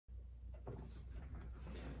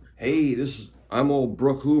Hey, I'm old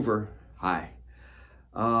Brook Hoover. Hi.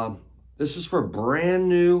 This is for brand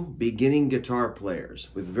new beginning guitar players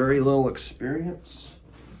with very little experience.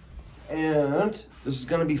 And this is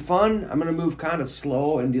going to be fun. I'm going to move kind of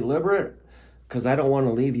slow and deliberate because I don't want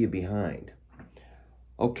to leave you behind.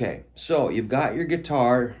 Okay, so you've got your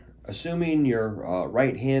guitar. Assuming you're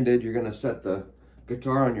right-handed, you're going to set the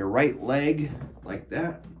guitar on your right leg like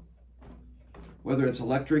that. Whether it's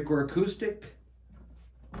electric or acoustic,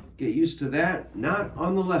 get used to that. Not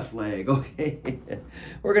on the left leg, okay?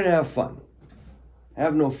 We're going to have fun.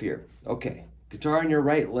 Have no fear. Okay, guitar on your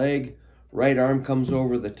right leg, right arm comes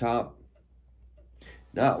over the top.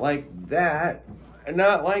 Not like that,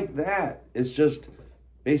 not like that. It's just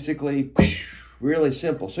basically really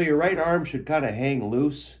simple. So your right arm should kind of hang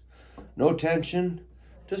loose. No tension.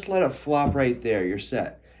 Just let it flop right there. You're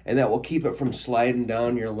set. And that will keep it from sliding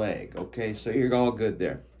down your leg. Okay, so you're all good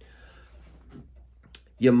there.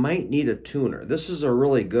 You might need a tuner. This is a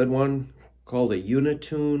really good one called a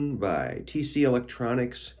Unitune by TC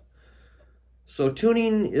Electronics. So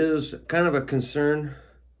tuning is kind of a concern.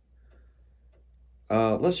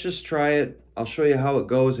 Let's just try it. I'll show you how it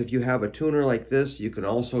goes. If you have a tuner like this, you can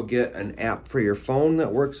also get an app for your phone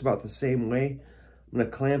that works about the same way. I'm going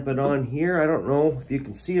to clamp it on here. I don't know if you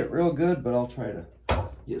can see it real good, but I'll try to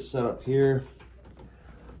get set up here.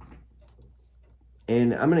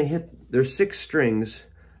 And I'm going to hit, there's 6 strings.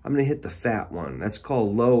 I'm going to hit the fat one. That's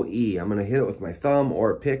called low E. I'm going to hit it with my thumb or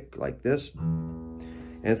a pick like this. And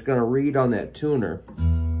it's going to read on that tuner.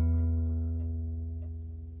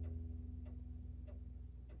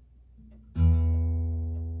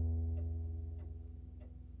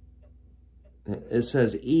 It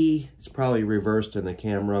says E. It's probably reversed in the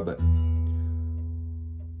camera, but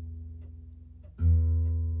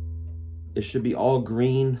it should be all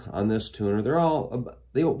green on this tuner.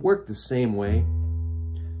 They work the same way.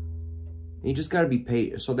 You just got to be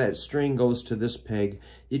patient. So that string goes to this peg.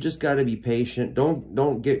 You just got to be patient.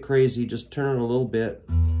 Don't get crazy. Just turn it a little bit.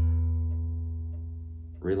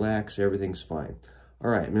 Relax. Everything's fine. All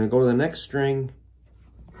right. I'm going to go to the next string.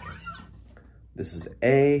 This is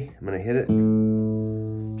A. I'm going to hit it.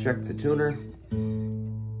 Check the tuner.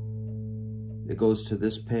 It goes to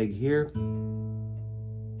this peg here.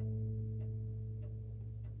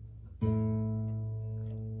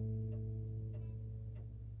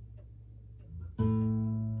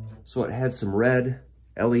 So it had some red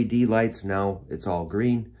LED lights. Now it's all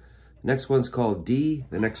green. Next one's called D.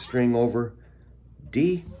 The next string over.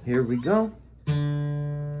 D. Here we go.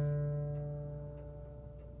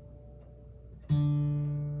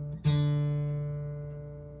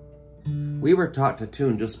 We were taught to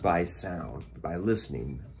tune just by sound, by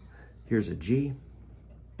listening. Here's a G.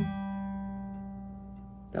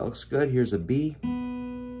 That looks good. Here's a B.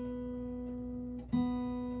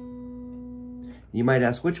 You might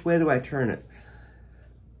ask, which way do I turn it?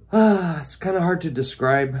 It's kind of hard to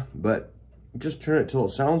describe, but just turn it till it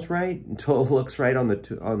sounds right, until it looks right on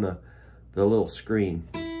the little screen.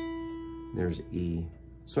 There's E.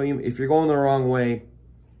 So if you're going the wrong way,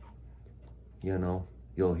 you know,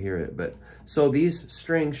 you'll hear it. But so these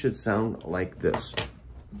strings should sound like this.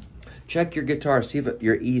 Check your guitar, see if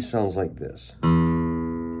your E sounds like this.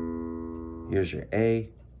 Here's your A,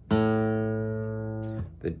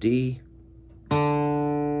 the D,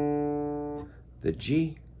 the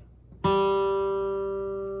G,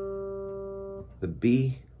 the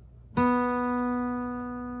B,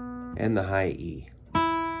 and the high E.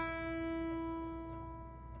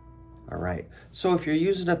 All right, so if you're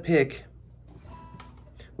using a pick,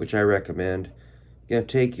 which I recommend, you're gonna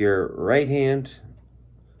take your right hand,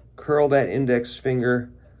 curl that index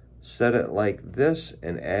finger, set it like this,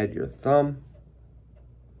 and add your thumb.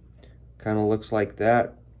 Kind of looks like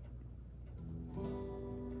that.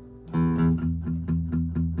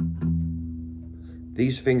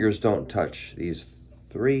 These fingers don't touch. These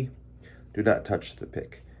 3 do not touch the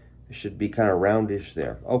pick. It should be kind of roundish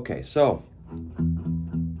there. Okay, so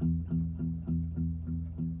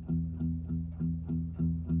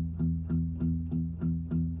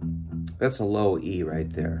that's a low E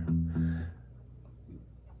right there.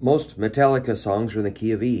 Most Metallica songs are in the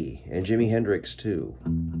key of E, and Jimi Hendrix too,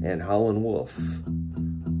 and Howlin' Wolf,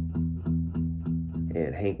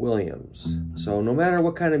 and Hank Williams. So no matter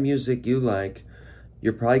what kind of music you like,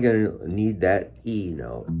 you're probably going to need that E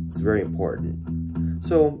note. It's very important.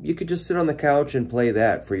 So you could just sit on the couch and play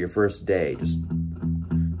that for your first day. Just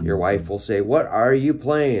your wife will say, "What are you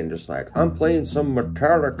playing?" Just like, "I'm playing some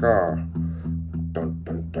Metallica." Dun,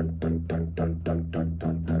 dun, dun, dun, dun, dun, dun, dun,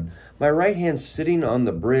 dun, dun. My right hand's sitting on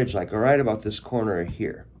the bridge, like right about this corner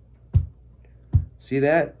here. See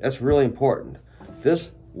that? That's really important.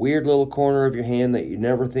 This weird little corner of your hand that you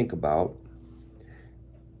never think about.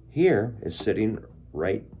 Here is sitting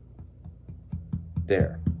right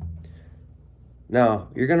there. Now,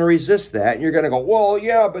 you're going to resist that, and you're going to go, well,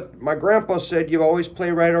 yeah, but my grandpa said you always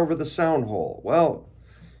play right over the sound hole. Well,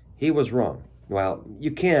 he was wrong. Well,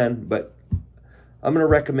 you can, but I'm going to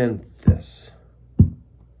recommend this.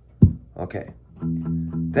 Okay.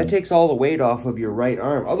 That takes all the weight off of your right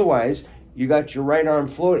arm. Otherwise, you got your right arm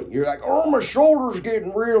floating. You're like, oh, my shoulder's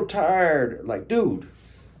getting real tired. Like, dude,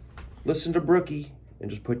 listen to Brookie and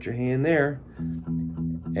just put your hand there,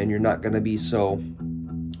 and you're not going to be so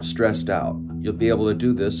stressed out. You'll be able to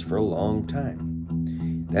do this for a long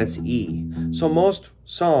time. That's E. So most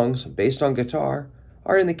songs based on guitar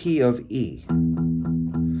are in the key of E.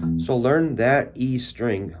 So learn that E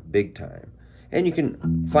string big time. And you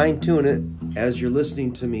can fine-tune it as you're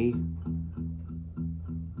listening to me.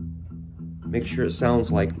 Make sure it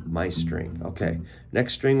sounds like my string. Okay,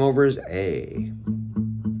 next string over is A.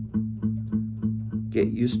 Get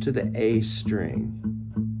used to the A string.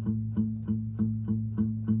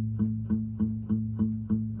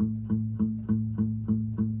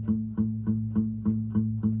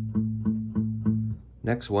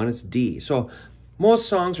 Next one is D. So most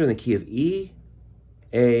songs are in the key of E,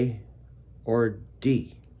 A, or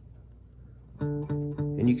D.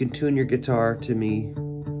 And you can tune your guitar to me.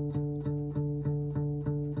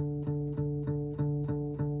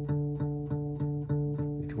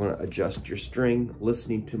 If you want to adjust your string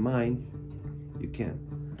listening to mine, you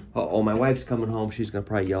can. Uh-oh, my wife's coming home. She's going to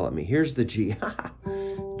probably yell at me. Here's the G.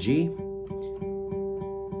 G.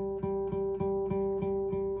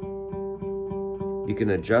 You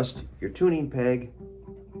can adjust your tuning peg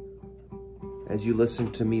as you listen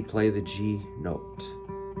to me play the G note.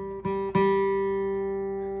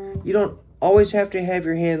 You don't always have to have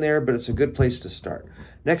your hand there, but it's a good place to start.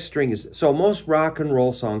 Next string is, so most rock and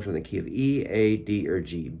roll songs are in the key of E, A, D, or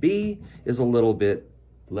G. B is a little bit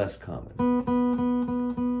less common.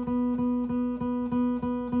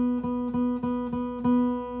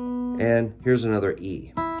 And here's another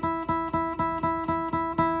E.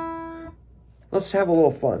 Let's have a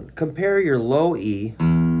little fun. Compare your low E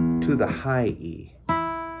to the high E.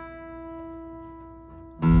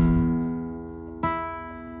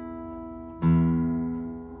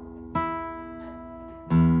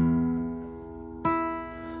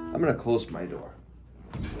 I'm going to close my door.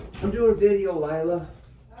 I'm doing a video, Lila.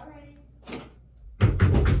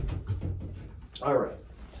 All right.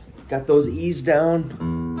 Got those E's down.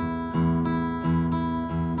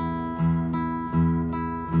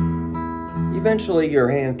 Eventually your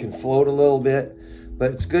hand can float a little bit,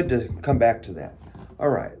 but it's good to come back to that. All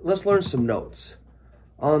right, let's learn some notes.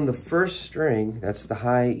 On the first string, that's the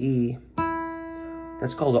high E,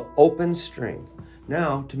 that's called an open string.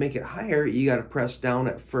 Now, to make it higher, you got to press down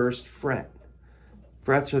at first fret.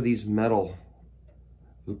 Frets are these metal,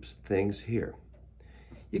 things here.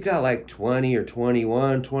 You got like 20 or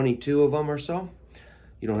 21, 22 of them or so.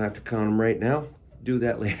 You don't have to count them right now. Do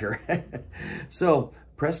that later. So,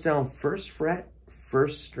 press down first fret,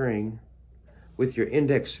 first string, with your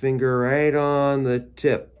index finger right on the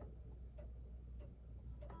tip.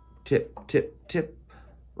 Tip, tip, tip,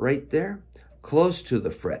 right there, close to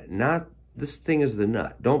the fret. Not, this thing is the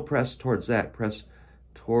nut. Don't press towards that. Press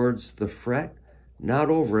towards the fret,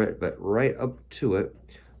 not over it, but right up to it.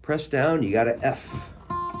 Press down, you got an F.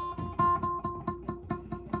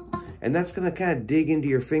 And that's gonna kind of dig into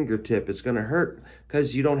your fingertip. It's gonna hurt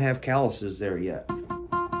because you don't have calluses there yet.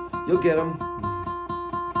 You'll get them.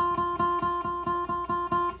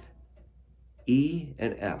 E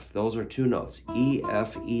and F, those are two notes. E,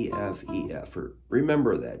 F, E, F, E, F.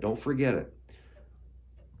 Remember that, don't forget it.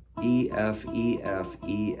 E, F, E, F,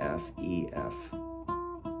 E, F, E, F.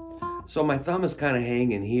 So my thumb is kind of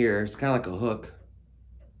hanging here. It's kind of like a hook.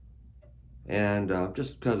 And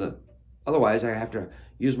just because otherwise I have to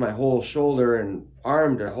use my whole shoulder and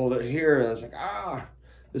arm to hold it here. And I was like,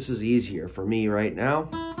 this is easier for me right now.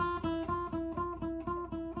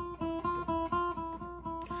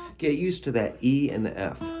 Get used to that E and the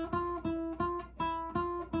F.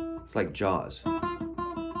 It's like Jaws.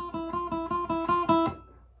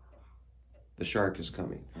 The shark is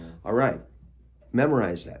coming. All right,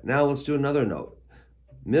 memorize that. Now let's do another note.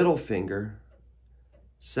 Middle finger,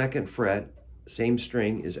 second fret, same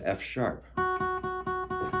string is F sharp.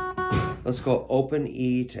 Let's go open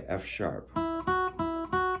E to F sharp.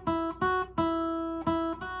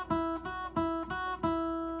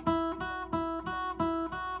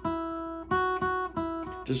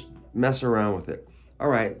 Just mess around with it. All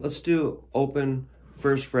right, let's do open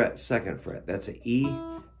first fret, second fret. That's an E,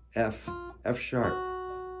 F, F sharp.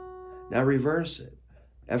 Now reverse it.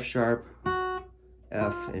 F sharp,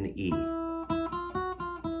 F, and E.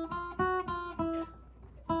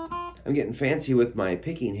 I'm getting fancy with my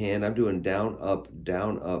picking hand. I'm doing down, up,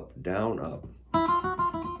 down, up, down, up.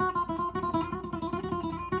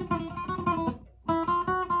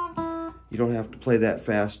 You don't have to play that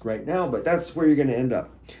fast right now, but that's where you're going to end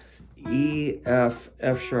up. E, F,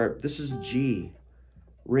 F sharp. This is G.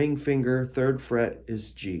 Ring finger, 3rd fret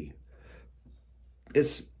is G.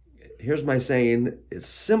 Here's my saying, it's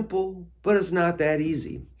simple, but it's not that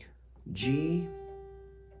easy. G,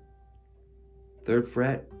 3rd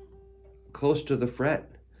fret, close to the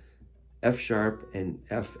fret, F sharp, and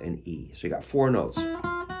F and E. So you got 4 notes.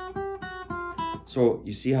 So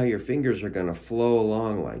you see how your fingers are going to flow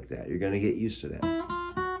along like that. You're going to get used to that.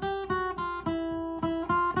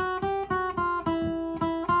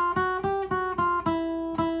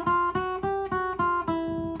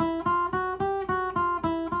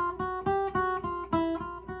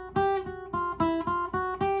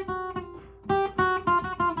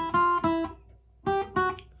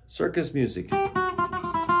 Circus music.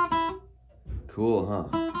 Cool,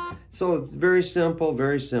 huh? So very simple,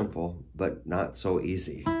 but not so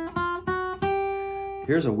easy.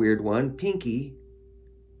 Here's a weird one. Pinky,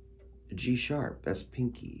 G sharp. That's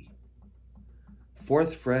pinky.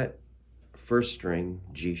 4th fret, 1st string,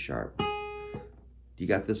 G sharp. You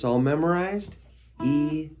got this all memorized?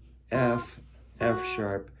 E, F, F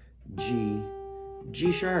sharp, G,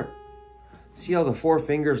 G sharp. See how the 4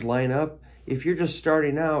 fingers line up? If you're just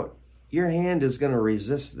starting out, your hand is going to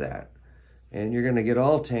resist that, and you're going to get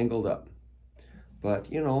all tangled up.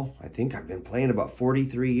 But, you know, I think I've been playing about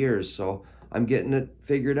 43 years, so I'm getting it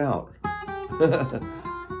figured out.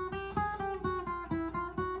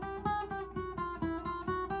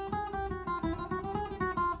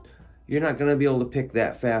 You're not going to be able to pick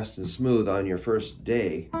that fast and smooth on your first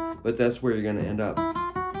day, but that's where you're going to end up.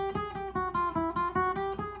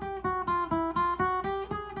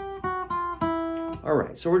 All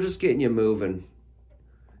right, so we're just getting you moving,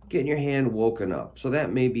 getting your hand woken up. So that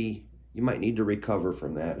maybe you might need to recover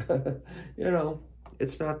from that. You know,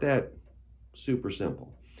 it's not that super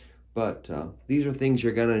simple. But these are things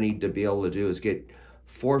you're going to need to be able to do, is get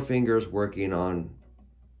 4 fingers working on,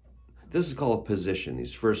 this is called a position,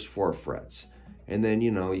 these first 4 frets. And then,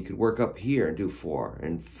 you know, you could work up here and do 4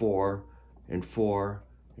 and 4 and 4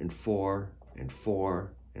 and 4 and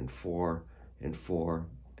 4 and 4 and 4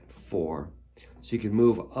 and 4. So you can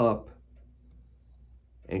move up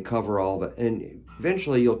and cover all the, and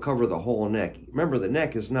eventually you'll cover the whole neck. Remember, the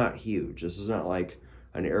neck is not huge. This is not like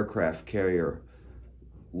an aircraft carrier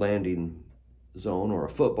landing zone or a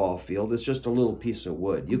football field. It's just a little piece of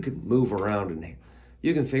wood. You can move around and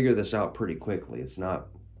you can figure this out pretty quickly. It's not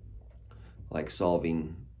like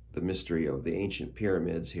solving the mystery of the ancient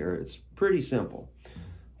pyramids here. It's pretty simple.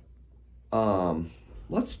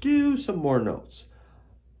 Let's do some more notes.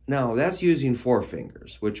 Now, that's using 4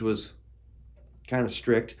 fingers, which was kind of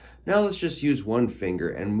strict. Now let's just use 1 finger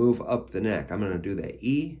and move up the neck. I'm going to do the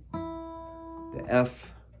E, the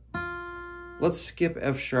F. Let's skip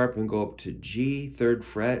F sharp and go up to G, 3rd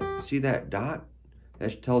fret. See that dot?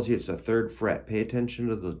 That tells you it's a 3rd fret. Pay attention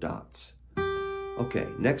to the dots. Okay,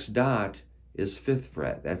 next dot is 5th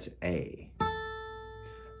fret. That's A.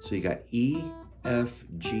 So you got E, F,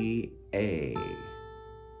 G, A.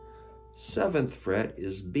 7th fret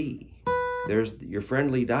is B. There's your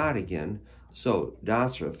friendly dot again. So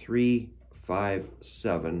dots are 3, 5,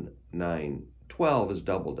 7, 9, 12 is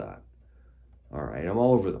double dot. All right, I'm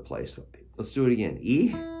all over the place. Let's do it again.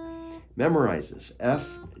 E, memorize this.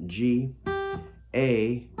 F, G,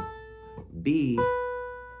 A, B.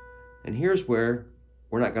 And here's where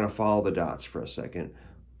we're not going to follow the dots for a second.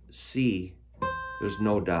 C, there's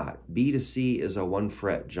no dot. B to C is a 1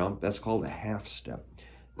 fret jump. That's called a half step.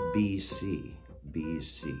 B, C, B,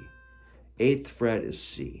 C. 8th fret is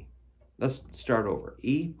C. Let's start over.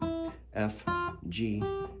 E, F, G,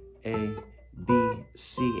 A, B,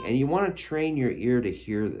 C. And you want to train your ear to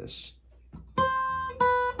hear this.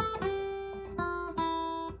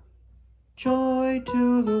 Joy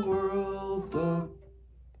to the world.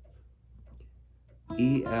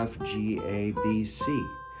 E, F, G, A, B, C.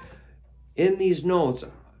 In these notes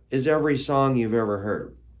is every song you've ever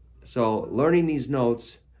heard. So learning these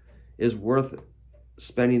notes is worth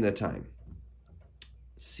spending the time.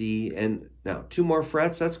 C, and now 2 more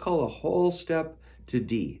frets. That's called a whole step to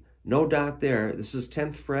D. No dot there. This is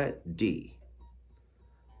 10th fret, D.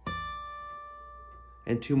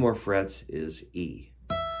 And 2 more frets is E.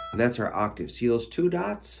 And that's our octave. See those 2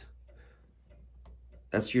 dots?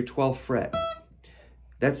 That's your 12th fret.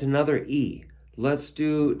 That's another E. Let's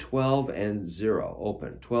do 12 and 0.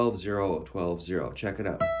 Open. 12, 0, 12, 0. Check it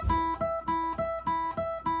out.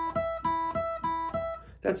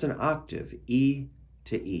 That's an octave, E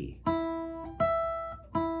to E.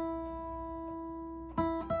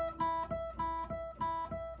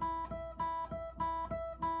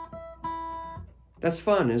 That's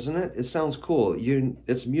fun, isn't it? It sounds cool.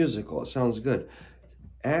 It's musical. It sounds good.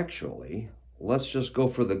 Actually, let's just go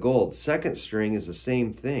for the gold. Second string is the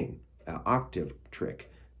same thing. An octave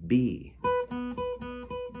trick. B. I'm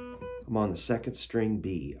on the second string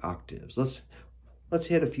B, octaves. Let's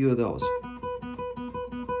hit a few of those.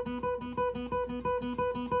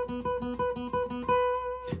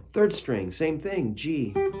 Third string, same thing,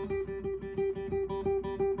 G.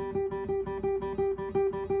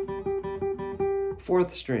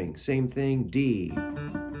 Fourth string, same thing, D.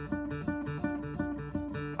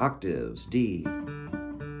 Octaves, D.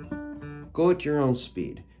 Go at your own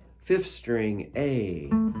speed. Fifth string, A.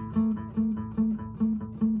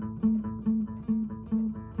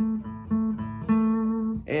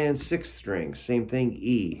 And sixth string, same thing,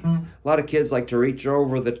 E. A lot of kids like to reach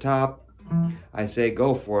over the top. I say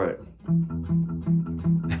go for it.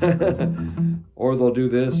 Or they'll do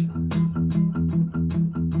this.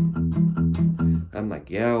 I'm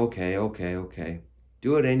like, yeah, okay.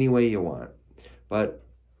 Do it any way you want. But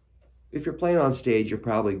if you're playing on stage, you'll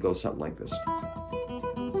probably go something like this.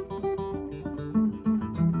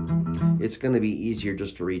 It's going to be easier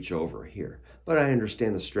just to reach over here. But I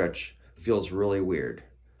understand the stretch feels really weird.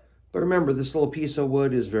 But remember, this little piece of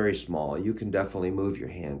wood is very small. You can definitely move your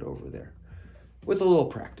hand over there with a little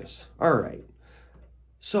practice. All right.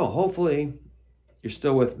 So hopefully you're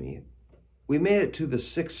still with me. We made it to the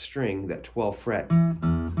sixth string, that 12th fret.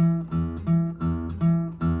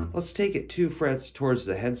 Let's take it 2 frets towards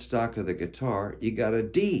the headstock of the guitar. You got a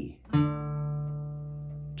D.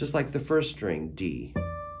 Just like the first string, D.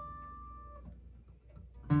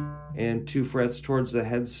 And 2 frets towards the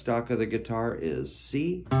headstock of the guitar is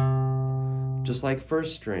C. Just like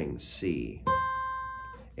first string, C.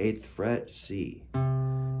 8th fret, C.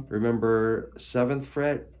 Remember 7th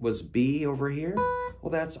fret was B over here?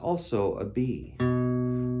 Well, that's also a B.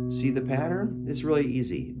 See the pattern? It's really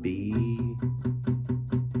easy. B.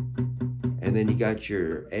 And then you got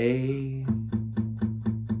your A.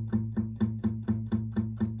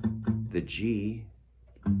 The G.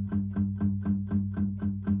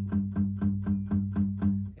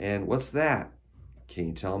 And what's that? Can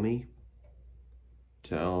you tell me?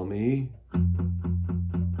 Tell me.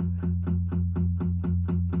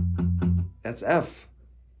 That's F.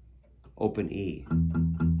 Open E.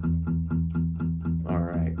 All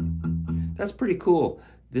right. That's pretty cool.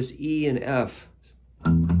 This E and F.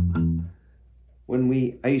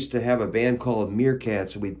 I used to have a band called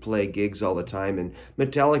Meerkats, and we'd play gigs all the time, and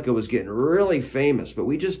Metallica was getting really famous, but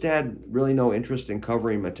we just had really no interest in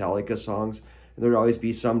covering Metallica songs. And there'd always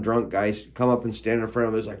be some drunk guy come up and stand in front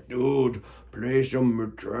of us like, dude, play some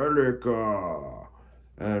Metallica.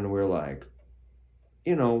 And we're like,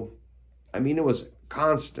 you know, I mean, it was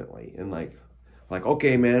constantly, and like,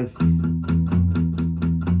 okay, man.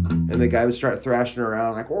 And the guy would start thrashing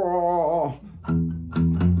around like, whoa.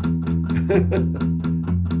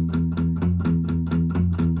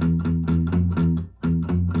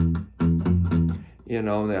 You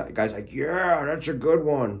know, the guy's like, yeah, that's a good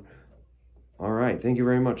one. All right, thank you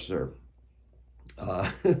very much, sir.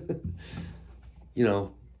 You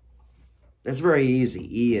know, that's very easy.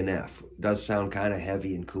 E and F does sound kind of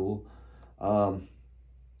heavy and cool.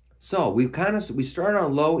 So we started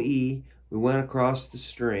on low E. We went across the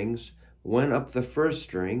strings, went up the first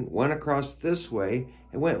string, went across this way,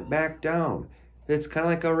 and went back down. It's kind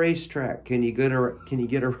of like a racetrack. Can you get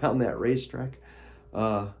around that racetrack?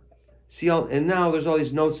 And now there's all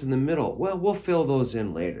these notes in the middle. Well, we'll fill those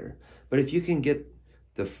in later. But if you can get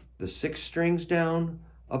the 6 strings down,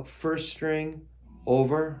 up first string,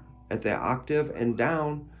 over at the octave and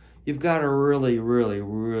down, you've got a really, really,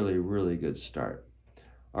 really, really good start.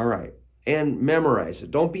 All right. And memorize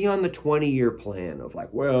it. Don't be on the 20-year plan of like,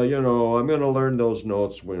 well, you know, I'm going to learn those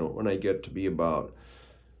notes when I get to be about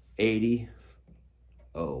 80.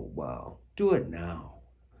 Oh, wow. Do it now.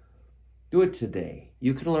 Do it today.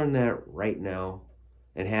 You can learn that right now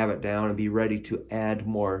and have it down and be ready to add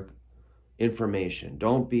more information.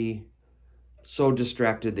 Don't be so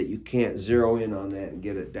distracted that you can't zero in on that and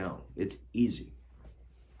get it down. It's easy.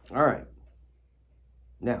 All right.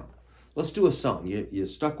 Now, let's do a song. You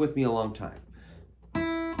stuck with me a long time.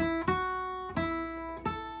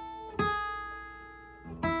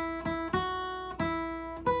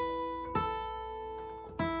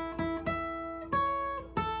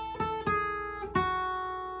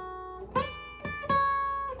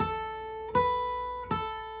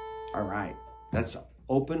 All right, that's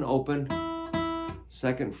open, open,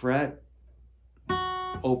 2nd fret,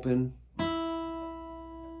 open,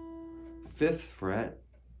 5th fret,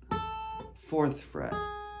 4th fret.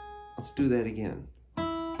 Let's do that again.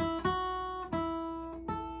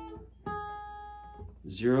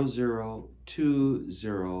 0, 0, 2,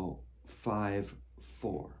 0, 5,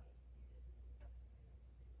 4.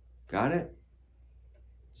 Got it?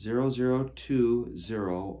 0, 0, 2,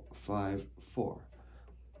 0, 5, 4.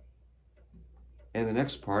 And the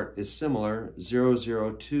next part is similar, 0,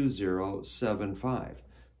 0, 2, 0, 7, 5.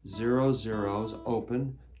 0, 0 is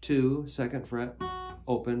open, 2, 2nd fret,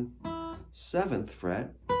 open, 7th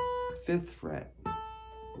fret, 5th fret,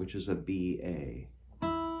 which is a B, A.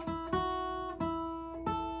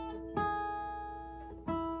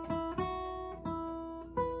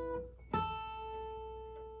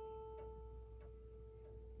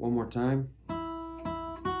 One more time.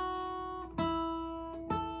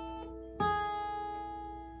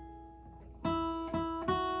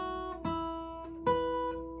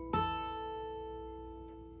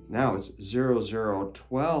 Now it's 0, 0,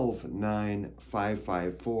 12, 9, 5,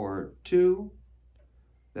 5, 4, 2.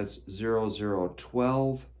 That's 0, 0,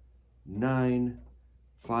 12, 9,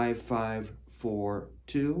 5, 5, 4,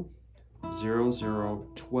 2. 0, 0,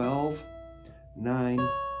 12, 9,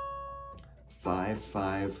 5,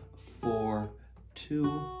 5, 4,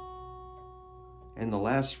 2. And the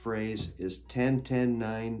last phrase is 10, 10,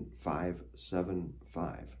 9, 5, 7,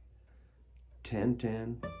 5. 10,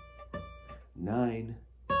 10, 9,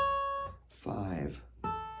 5,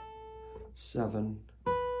 7,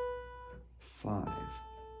 5.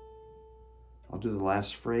 I'll do the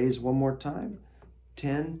last phrase one more time.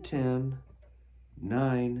 10, 10,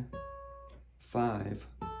 9, 5,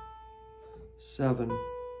 7,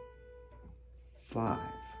 5.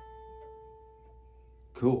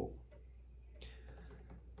 Cool.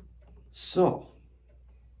 So,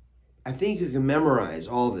 I think you can memorize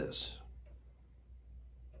all this.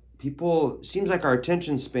 People, seems like our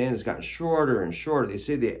attention span has gotten shorter and shorter. They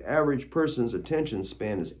say the average person's attention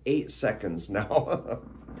span is 8 seconds now.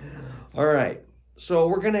 All right, so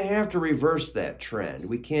we're going to have to reverse that trend.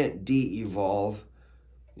 We can't de-evolve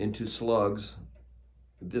into slugs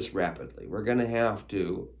this rapidly. We're going to have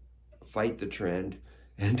to fight the trend,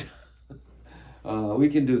 and we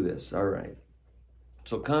can do this. All right,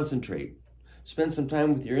 so concentrate. Spend some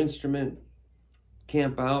time with your instrument,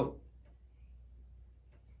 camp out,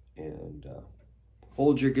 and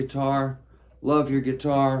hold your guitar, love your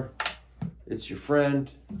guitar. It's your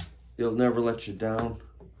friend. It'll never let you down.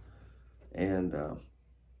 And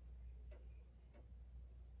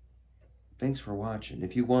thanks for watching.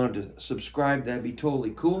 If you wanted to subscribe, that'd be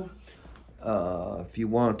totally cool. If you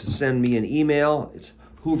want to send me an email, it's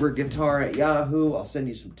hooverguitar@yahoo. I'll send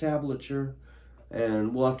you some tablature,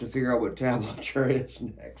 and we'll have to figure out what tablature is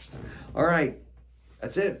next. All right,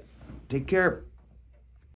 that's it. Take care.